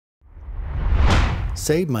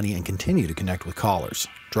Save money and continue to connect with callers.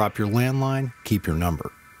 Drop your landline, keep your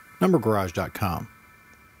number. Numbergarage.com.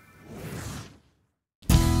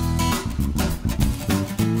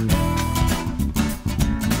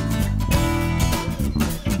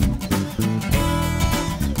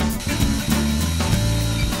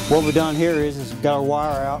 What we've done here is we've got our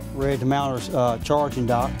wire out, ready to mount our charging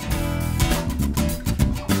dock.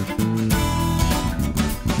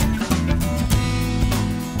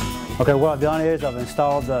 Okay, what I've done is I've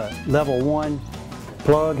installed the level 1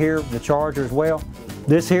 plug here, the charger as well.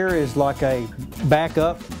 This here is like a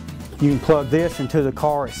backup. You can plug this into the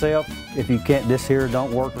car itself. If you can't, this here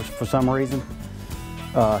don't work for some reason,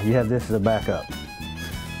 you have this as a backup.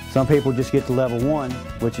 Some people just get the level 1,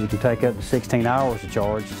 which you can take up to 16 hours to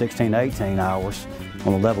charge, 16 to 18 hours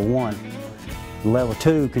on the level 1. The level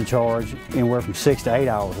 2 can charge anywhere from 6 to 8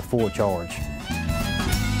 hours of full charge.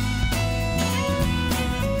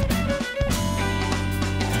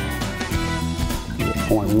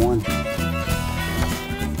 Point 1.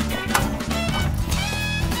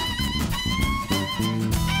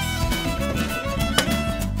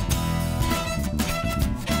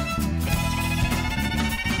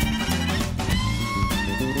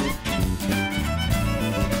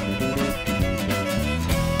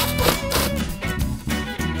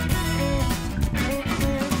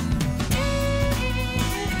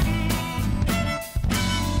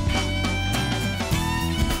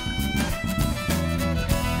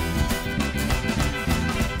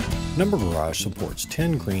 Number Garage supports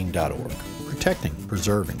 10green.org, protecting,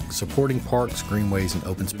 preserving, supporting parks, greenways, and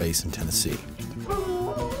open space in Tennessee.